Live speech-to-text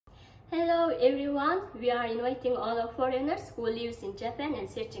Hello everyone, we are inviting all of foreigners who lives in Japan and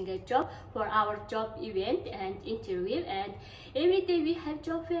searching a job for our job event and interview. And every day we have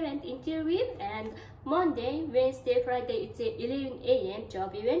job fair and interview, and Monday, Wednesday, Friday it's a 11 a.m.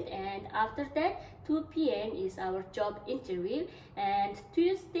 job event, and after that 2 p.m. is our job interview, and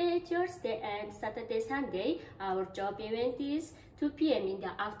Tuesday, Thursday and Saturday, Sunday our job event is 2 p.m. in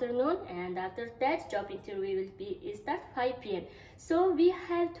the afternoon, and after that job interview will be start 5 p.m. So we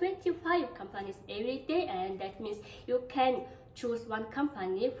have 25 companies every day, and that means you can choose one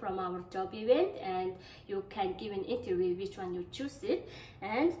company from our job event and you can give an interview which one you choose it.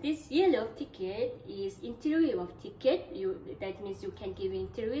 And this yellow ticket is interview of ticket. That means you can give an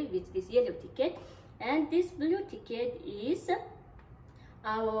interview with this yellow ticket, and this blue ticket is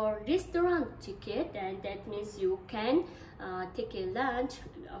our restaurant ticket, and that means you can take a lunch.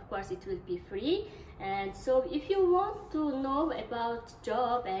 Of course it will be free. And so if you want to know about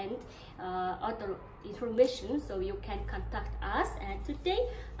job and other information, so you can contact us. And today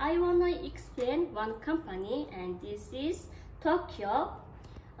I want to explain one company, and this is Tokyo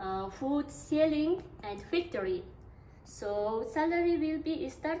Food Selling and Factory. So salary will be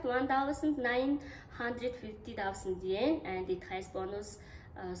start 1,950,000 yen, and it has bonus.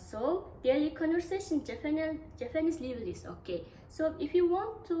 So daily conversation Japanese level is okay. So if you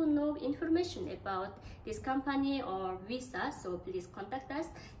want to know information about this company or visa, so please contact us.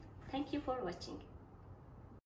 Thank you for watching.